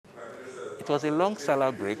It was a long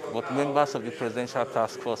salary break, but members of the Presidential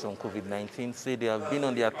Task Force on COVID-19 say they have been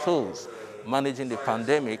on their toes managing the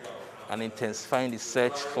pandemic and intensifying the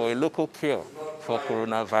search for a local cure for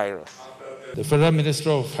coronavirus. The Federal Minister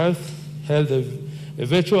of Health held a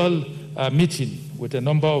virtual meeting with a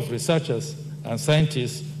number of researchers and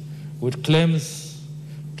scientists with claims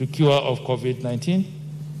to cure of COVID-19.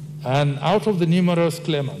 And out of the numerous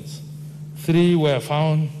claimants, 3 were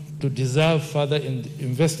found to deserve further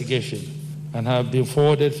investigation and have been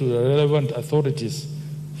forwarded to the relevant authorities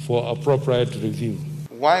for appropriate review.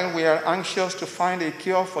 While we are anxious to find a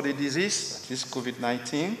cure for the disease, that is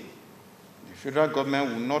COVID-19, the federal government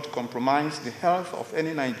will not compromise the health of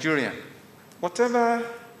any Nigerian. Whatever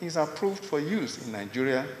is approved for use in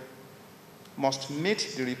Nigeria must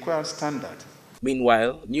meet the required standard.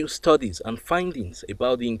 Meanwhile, new studies and findings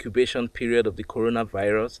about the incubation period of the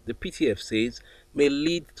coronavirus, the PTF says, may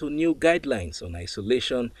lead to new guidelines on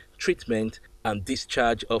isolation, treatment, and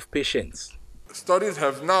discharge of patients. Studies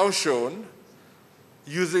have now shown,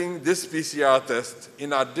 using this PCR test,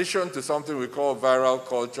 in addition to something we call viral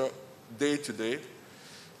culture day-to-day,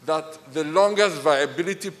 that the longest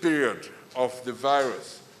viability period of the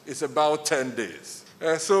virus is about 10 days.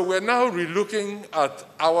 So we're now relooking at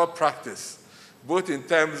our practice, both in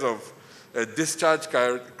terms of discharge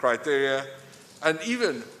criteria and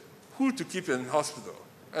even who to keep in hospital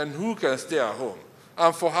and who can stay at home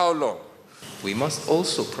and for how long. We must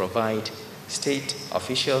also provide state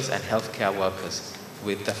officials and healthcare workers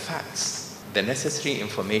with the facts, the necessary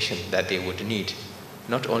information that they would need,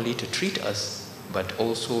 not only to treat us, but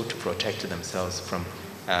also to protect themselves from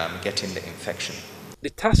getting the infection. The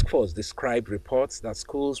task force described reports that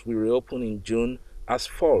schools will reopen in June as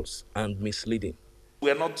false and misleading. We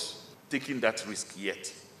are not taking that risk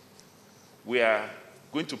yet. We are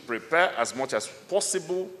going to prepare as much as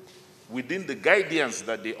possible within the guidance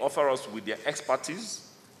that they offer us with their expertise,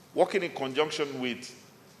 working in conjunction with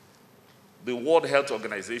the World Health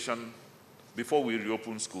Organization before we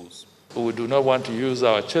reopen schools. We do not want to use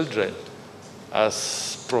our children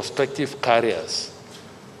as prospective carriers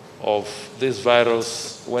of this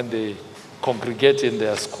virus when they congregate in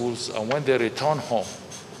their schools and when they return home.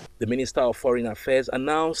 The Minister of Foreign Affairs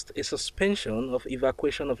announced a suspension of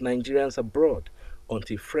evacuation of Nigerians abroad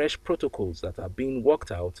until fresh protocols that are being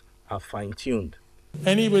worked out are fine-tuned.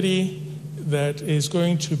 Anybody that is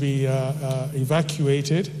going to be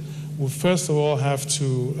evacuated will first of all have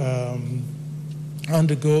to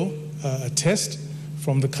undergo a test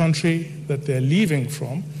from the country that they're leaving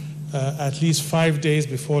from at least 5 days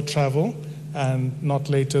before travel and not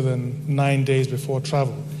later than 9 days before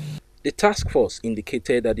travel. The task force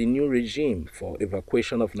indicated that the new regime for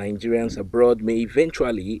evacuation of Nigerians abroad may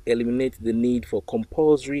eventually eliminate the need for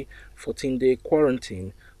compulsory 14-day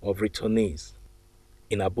quarantine of returnees.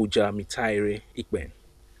 In Abuja, Mitaire Ikben,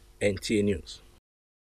 NTA News.